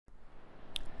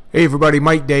Hey everybody,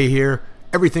 Mike Day here.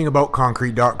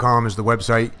 Everythingaboutconcrete.com is the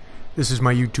website. This is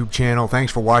my YouTube channel.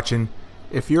 Thanks for watching.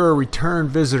 If you're a return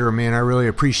visitor, man, I really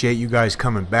appreciate you guys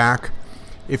coming back.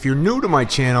 If you're new to my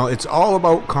channel, it's all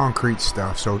about concrete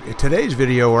stuff. So in today's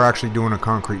video, we're actually doing a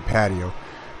concrete patio.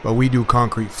 But we do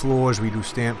concrete floors, we do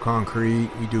stamped concrete,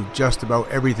 we do just about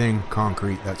everything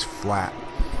concrete that's flat.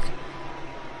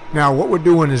 Now what we're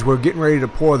doing is we're getting ready to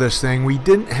pour this thing. We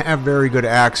didn't have very good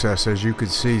access, as you could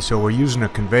see, so we're using a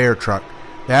conveyor truck.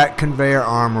 That conveyor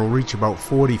arm will reach about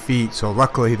 40 feet, so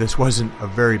luckily this wasn't a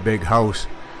very big house.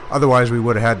 Otherwise we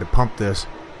would have had to pump this.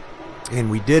 And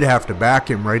we did have to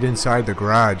vacuum right inside the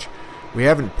garage. We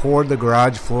haven't poured the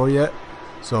garage floor yet,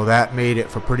 so that made it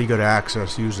for pretty good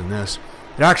access using this.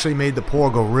 It actually made the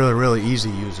pour go really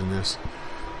easy using this.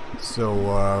 So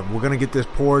we're going to get this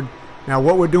poured. Now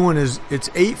what we're doing is, it's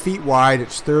 8 feet wide,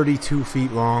 it's 32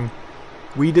 feet long.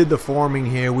 We did the forming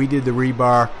here, we did the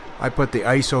rebar. I put the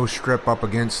ISO strip up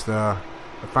against the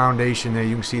foundation there.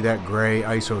 You can see that gray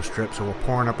ISO strip, so we're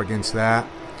pouring up against that.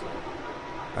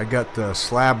 I got the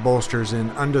slab bolsters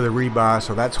in under the rebar,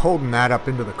 so that's holding that up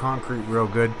into the concrete real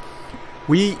good.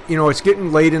 It's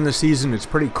getting late in the season, it's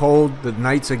pretty cold. The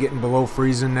nights are getting below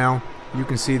freezing now. You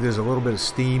can see there's a little bit of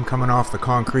steam coming off the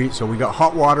concrete, so we got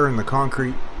hot water in the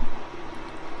concrete.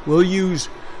 We'll use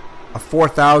a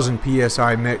 4,000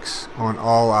 psi mix on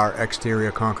all our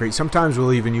exterior concrete. Sometimes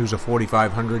we'll even use a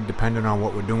 4,500 depending on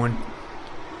what we're doing.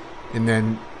 And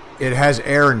then it has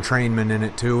air entrainment in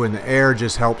it too, and the air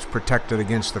just helps protect it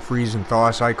against the freeze and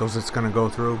thaw cycles it's going to go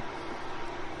through.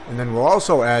 And then we'll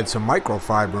also add some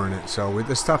microfiber in it. So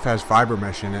this stuff has fiber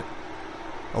mesh in it,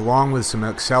 along with some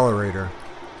accelerator.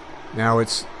 Now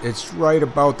it's right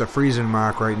about the freezing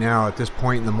mark right now at this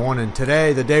point in the morning.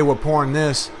 Today, the day we're pouring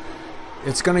this,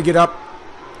 it's going to get up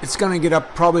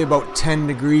probably about 10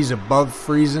 degrees above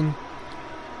freezing.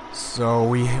 So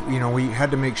we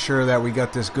had to make sure that we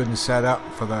got this good and set up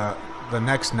for the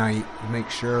next night, make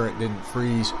sure it didn't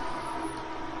freeze.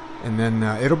 And then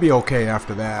it'll be okay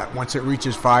after that. Once it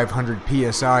reaches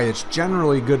 500 psi, it's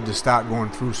generally good to start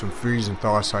going through some freeze and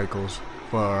thaw cycles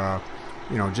for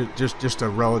just a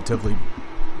relatively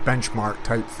benchmark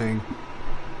type thing.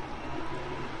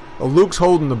 Well, Luke's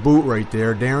holding the boot right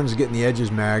there. Darren's getting the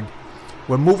edges magged.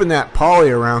 We're moving that poly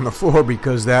around the floor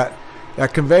because that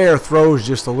conveyor throws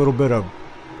just a little bit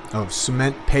of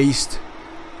cement paste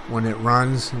when it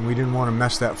runs, and we didn't want to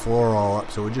mess that floor all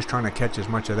up, so we're just trying to catch as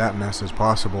much of that mess as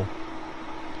possible.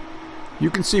 You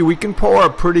can see we can pour a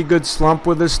pretty good slump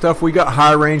with this stuff. We got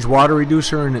high range water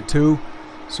reducer in it too,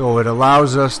 so it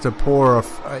allows us to pour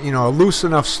a loose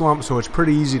enough slump so it's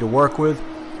pretty easy to work with.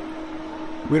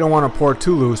 We don't want to pour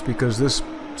too loose because this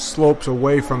slopes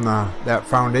away from that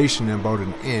foundation in about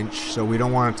an inch, so we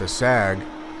don't want it to sag,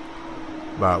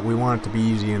 but we want it to be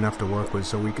easy enough to work with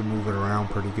so we can move it around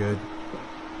pretty good.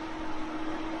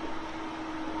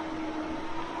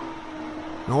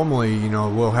 Normally,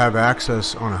 we'll have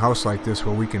access on a house like this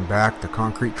where we can back the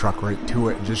concrete truck right to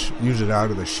it and just use it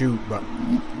out of the chute, but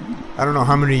I don't know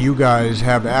how many of you guys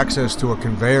have access to a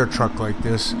conveyor truck like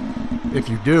this. If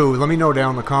you do, let me know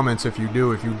down in the comments if you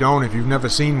do. If you don't, if you've never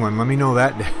seen one, let me know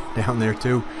that down there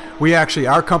too.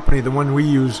 Our company, the one we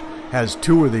use, has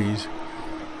 2 of these.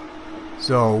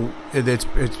 So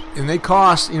and they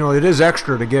cost, it is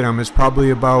extra to get them. It's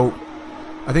probably about,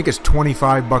 I think it's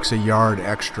 25 bucks a yard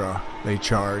extra they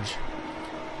charge.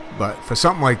 But for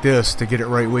something like this, to get it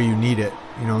right where you need it,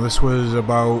 this was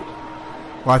about,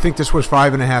 well, I think this was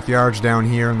 5.5 yards down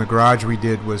here, and the garage we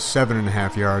did was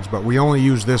 7.5 yards, but we only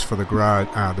used this for the garage,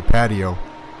 the patio.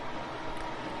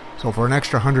 So for an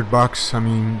extra 100 bucks, I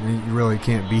mean, you really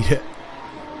can't beat it.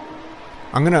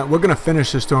 We're gonna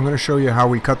finish this too. I'm gonna show you how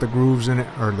we cut the grooves in it,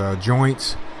 or the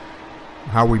joints,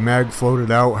 how we mag float it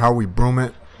out, how we broom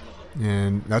it,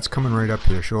 and that's coming right up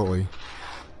here shortly.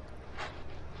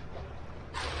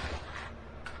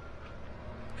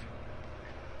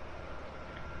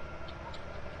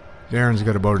 Darren's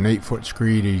got about an 8-foot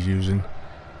screed he's using.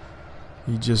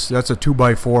 That's a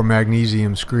 2x4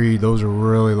 magnesium screed. Those are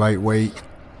really lightweight.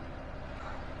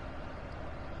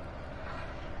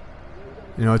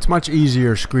 It's much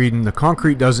easier screeding. The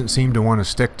concrete doesn't seem to want to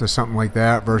stick to something like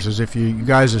that, versus if you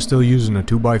guys are still using a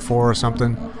 2x4 or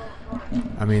something.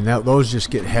 I mean, those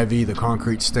just get heavy. The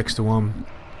concrete sticks to them.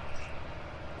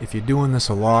 If you're doing this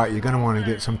a lot, you're going to want to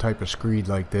get some type of screed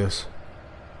like this.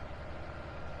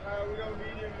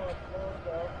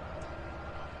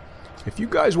 If you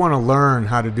guys want to learn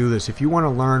how to do this, if you want to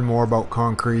learn more about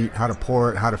concrete, how to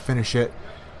pour it, how to finish it,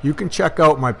 you can check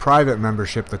out my private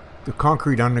membership, the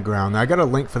Concrete Underground. I got a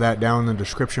link for that down in the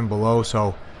description below,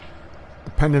 so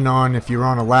depending on if you're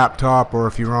on a laptop or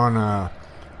if you're on a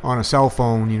on a cell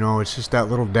phone, you know, it's just that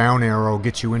little down arrow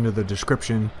gets you into the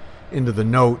description, into the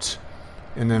notes,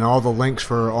 and then all the links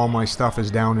for all my stuff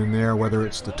is down in there, whether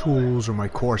it's the tools or my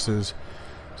courses.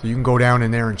 So you can go down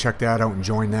in there and check that out and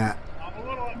join that.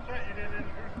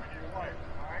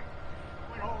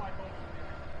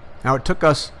 Now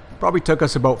it probably took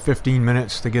us about 15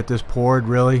 minutes to get this poured,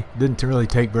 really. Didn't really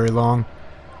take very long.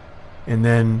 And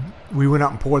then we went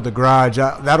up and poured the garage.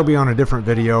 That'll be on a different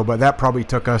video, but that probably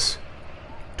took us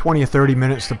 20 or 30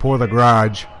 minutes to pour the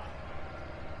garage.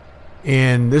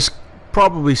 And this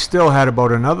probably still had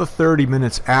about another 30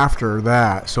 minutes after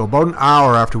that. So about an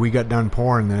hour after we got done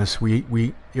pouring this,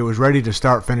 it was ready to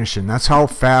start finishing. That's how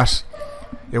fast.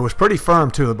 It was pretty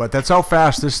firm too, but that's how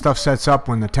fast this stuff sets up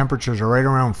when the temperatures are right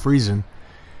around freezing.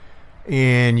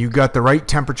 And you got the right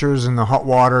temperatures in the hot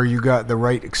water, you got the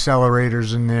right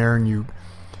accelerators in there, and you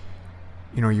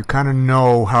know, you kind of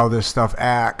know how this stuff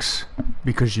acts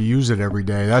because you use it every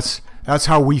day. That's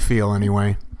how we feel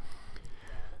anyway.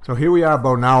 So here we are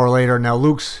about an hour later. Now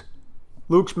Luke's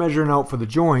measuring out for the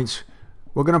joints.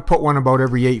 We're going to put one about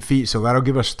every 8 feet, so that'll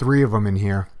give us 3 of them in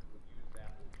here.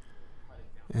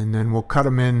 And then we'll cut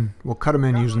them in. We'll cut them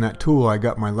in using that tool I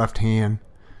got in my left hand.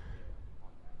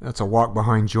 That's a walk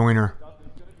behind joiner.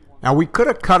 Now we could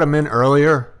have cut them in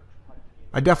earlier.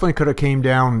 I definitely could have came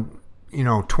down, you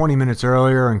know, 20 minutes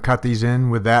earlier and cut these in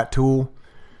with that tool.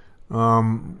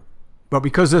 But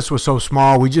because this was so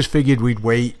small, we just figured we'd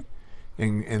wait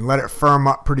and let it firm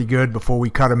up pretty good before we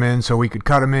cut them in, so we could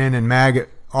cut them in and mag it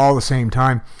all at the same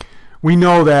time. We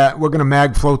know that we're going to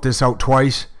mag float this out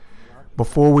twice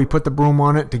before we put the broom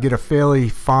on it to get a fairly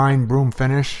fine broom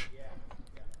finish.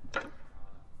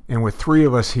 And with 3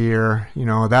 of us here, you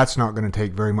know, that's not going to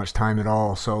take very much time at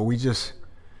all. So we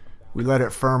let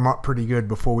it firm up pretty good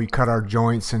before we cut our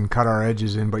joints and cut our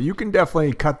edges in. But you can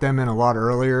definitely cut them in a lot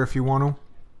earlier if you want to.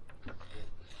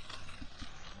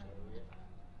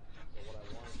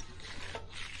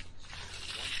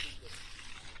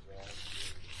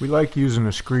 We like using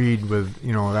a screed with,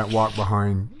 you know, that walk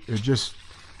behind. It just,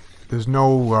 there's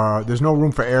no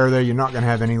room for error there. You're not going to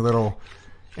have any little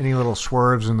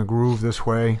swerves in the groove this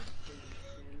way.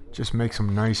 Just makes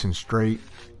them nice and straight.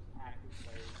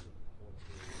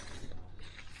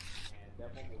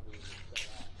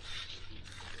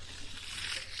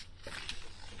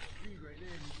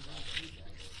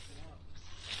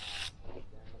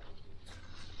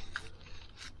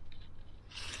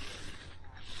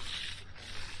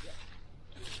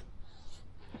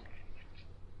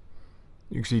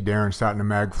 You can see Darren starting to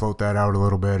mag float that out a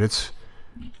little bit. It's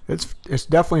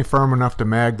definitely firm enough to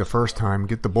mag the first time.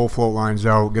 Get the bull float lines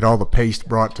out, get all the paste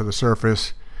brought to the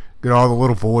surface, get all the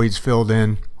little voids filled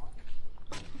in.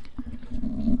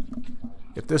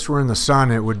 If this were in the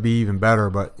sun, it would be even better,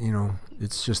 but you know,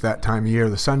 it's just that time of year.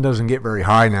 The sun doesn't get very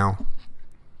high now.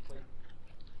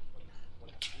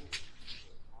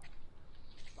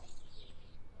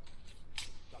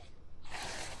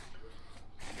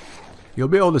 You'll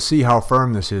be able to see how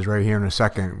firm this is right here in a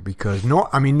second, because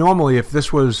normally if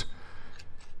this was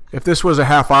a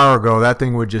half hour ago, that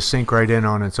thing would just sink right in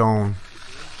on its own,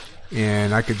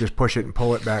 and I could just push it and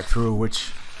pull it back through,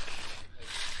 which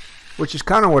is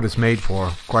kind of what it's made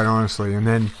for, quite honestly. And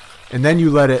then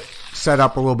you let it set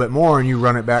up a little bit more, and you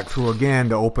run it back through again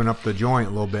to open up the joint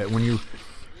a little bit.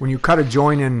 When you cut a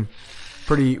joint in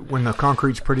when the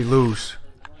concrete's pretty loose,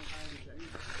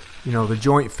 you know, the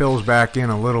joint fills back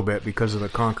in a little bit because of the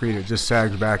concrete. It just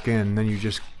sags back in, and then you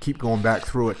just keep going back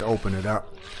through it to open it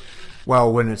up.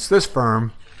 Well, when it's this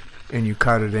firm and you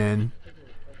cut it in,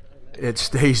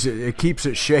 it keeps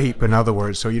its shape, in other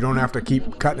words, so you don't have to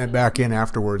keep cutting it back in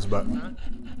afterwards. But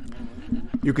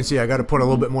you can see I got to put a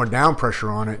little bit more down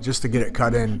pressure on it just to get it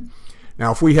cut in.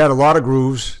 Now, if we had a lot of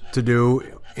grooves to do,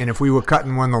 and if we were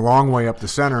cutting one the long way up the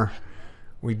center,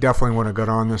 we definitely would have got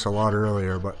on this a lot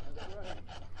earlier. But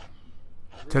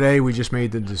today we just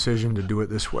made the decision to do it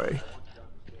this way.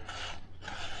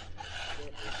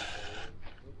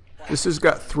 This has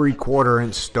got 3/4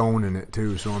 inch stone in it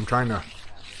too, so I'm trying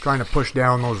to push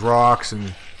down those rocks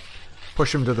and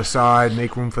push them to the side,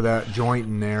 make room for that joint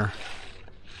in there.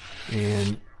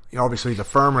 And obviously the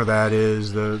firmer that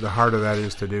is, the harder that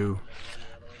is to do.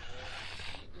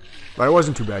 But it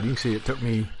wasn't too bad. You can see it took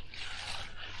me,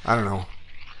 I don't know,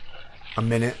 a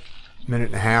minute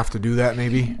and a half to do that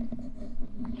maybe.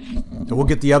 So we'll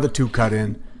get the other 2 cut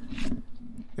in,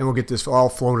 and we'll get this all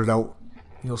floated out.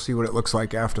 You'll see what it looks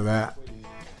like after that.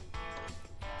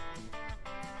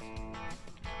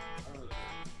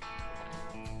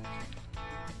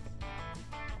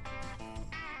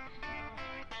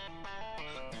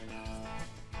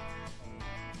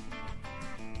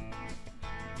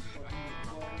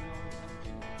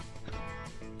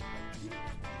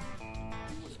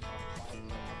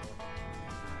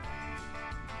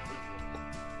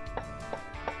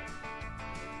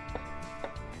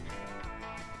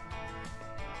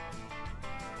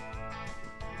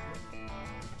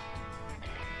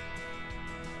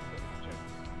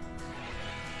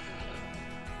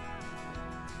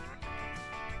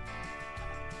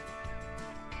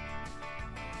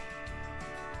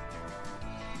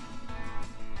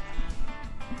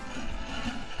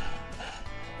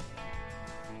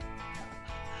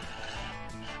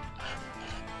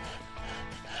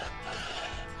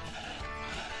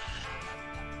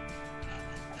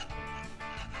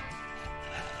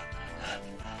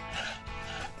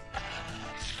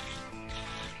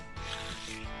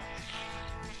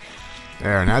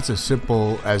 There, and that's as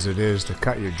simple as it is to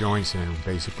cut your joints in,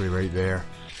 basically right there.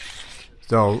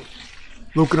 So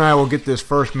Luke and I will get this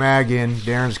first mag in.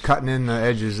 Darren's cutting in the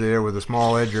edges there with a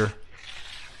small edger.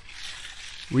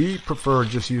 We prefer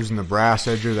just using the brass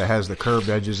edger that has the curved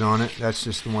edges on it. That's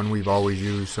just the one we've always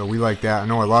used, so we like that. I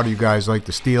know a lot of you guys like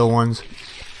the steel ones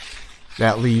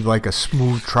that leave like a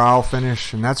smooth trowel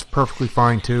finish, and that's perfectly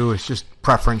fine too. It's just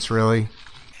preference, really.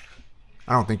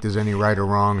 I don't think there's any right or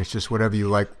wrong. It's just whatever you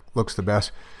like looks the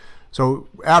best. So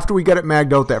after we got it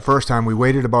magged out that first time, we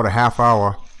waited about a half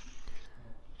hour,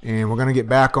 and we're gonna get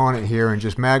back on it here and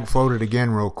just mag float it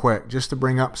again real quick, just to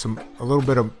bring up a little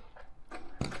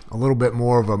bit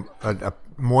more of a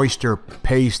moisture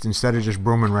paste instead of just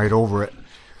brooming right over it.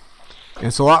 And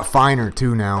it's a lot finer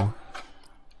too now.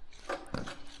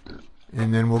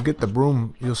 And then we'll get the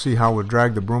broom. You'll see how we'll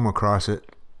drag the broom across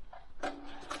it.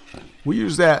 We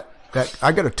use that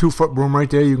I got a 2-foot broom right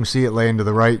there. You can see it laying to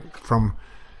the right from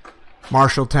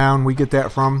MARSHALLTOWN. We get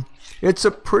that from. It's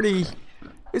a pretty,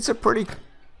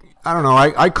 I don't know,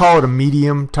 I call it a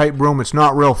medium type broom. It's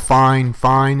not real fine,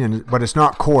 but it's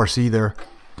not coarse either.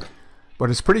 But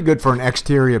it's pretty good for an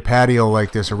exterior patio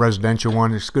like this, a residential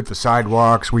one. It's good for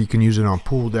sidewalks where you can use it on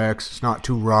pool decks. It's not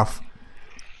too rough.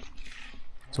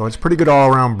 So it's pretty good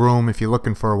all around broom if you're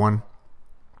looking for one.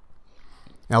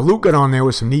 Now Luke got on there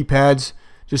with some knee pads,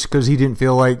 just because he didn't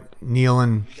feel like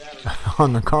kneeling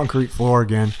on the concrete floor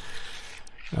again.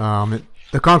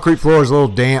 The concrete floor is a little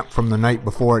damp from the night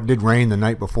before. It did rain the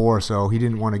night before, so he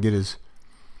didn't want to get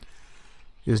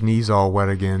his knees all wet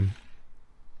again.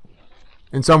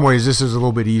 In some ways, this is a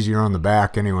little bit easier on the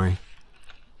back anyway.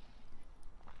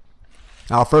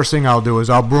 Now, first thing I'll do is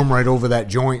I'll broom right over that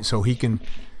joint so he's going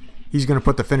to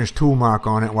put the finished tool mark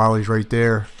on it while he's right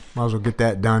there. Might as well get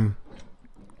that done.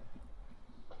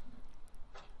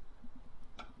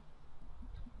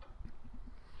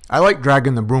 I like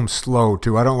dragging the broom slow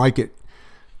too. I don't like it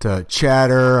to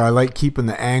chatter. I like keeping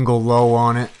the angle low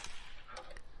on it.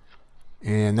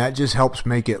 And that just helps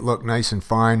make it look nice and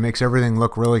fine. Makes everything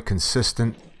look really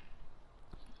consistent.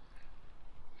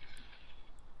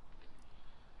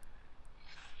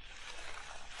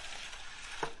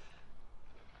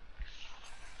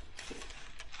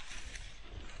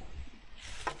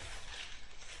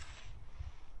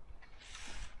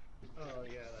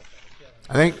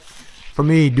 I think for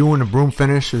me, doing a broom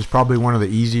finish is probably one of the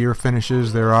easier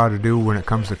finishes there are to do when it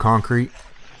comes to concrete.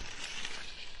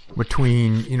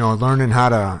 Between, you know, learning how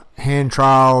to hand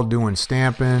trowel, doing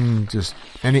stamping, just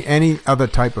any other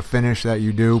type of finish that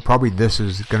you do, probably this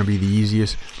is going to be the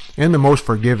easiest and the most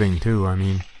forgiving too. I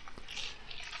mean,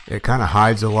 it kind of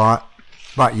hides a lot,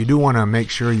 but you do want to make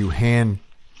sure you hand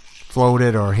float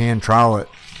it or hand trowel it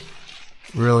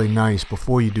really nice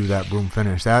before you do that broom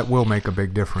finish. That will make a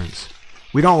big difference.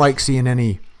 We don't like seeing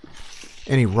any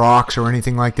rocks or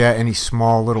anything like that, any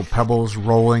small little pebbles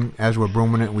rolling as we're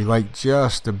brooming it. We like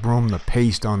just to broom the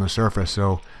paste on the surface,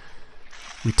 so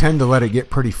we tend to let it get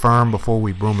pretty firm before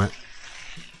we broom it.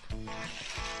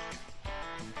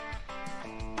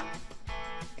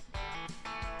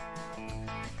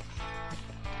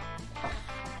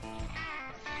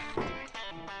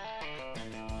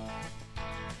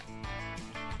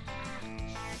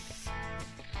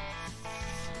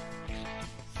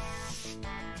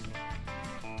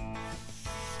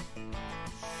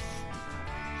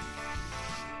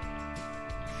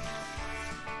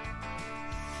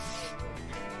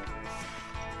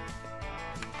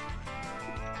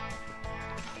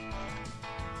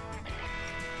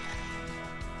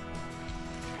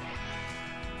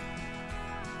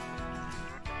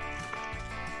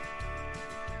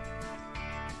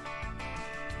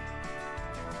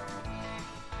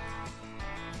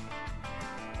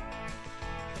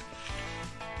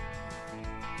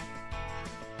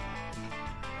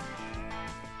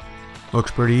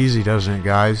 Looks pretty easy, doesn't it,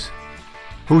 guys?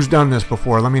 Who's done this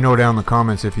before? Let me know down in the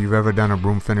comments if you've ever done a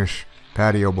broom finish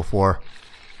patio before.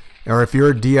 Or if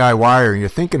you're a DIYer and you're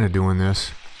thinking of doing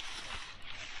this,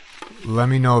 let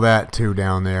me know that too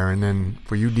down there. And then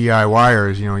for you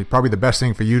DIYers, you know, probably the best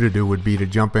thing for you to do would be to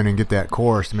jump in and get that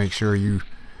course to make sure you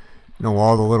know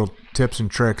all the little tips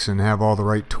and tricks and have all the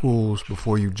right tools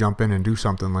before you jump in and do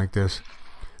something like this.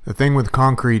 The thing with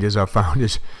concrete is I've found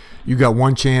is you got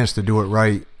one chance to do it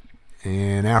right.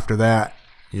 And after that,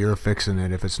 you're fixing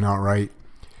it if it's not right.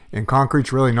 And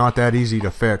concrete's really not that easy to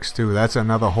fix too. That's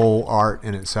another whole art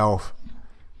in itself.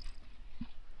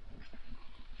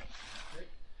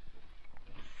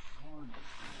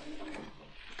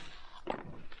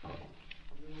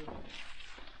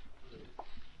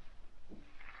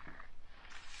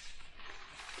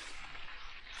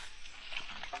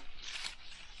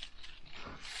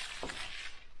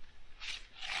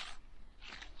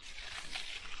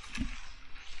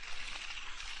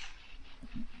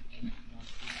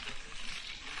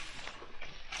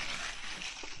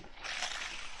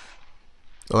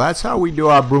 So that's how we do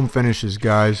our broom finishes,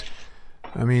 guys.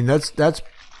 I mean, that's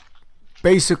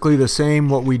basically the same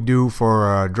what we do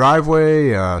for a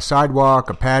driveway, a sidewalk,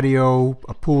 a patio,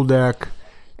 a pool deck,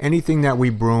 anything that we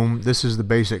broom. This is the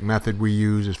basic method we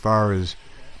use as far as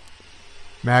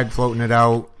mag floating it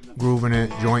out, grooving it,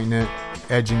 jointing it,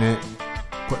 edging it,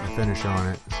 putting a finish on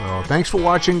it. So thanks for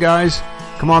watching, guys.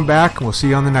 Come on back and we'll see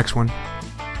you on the next one.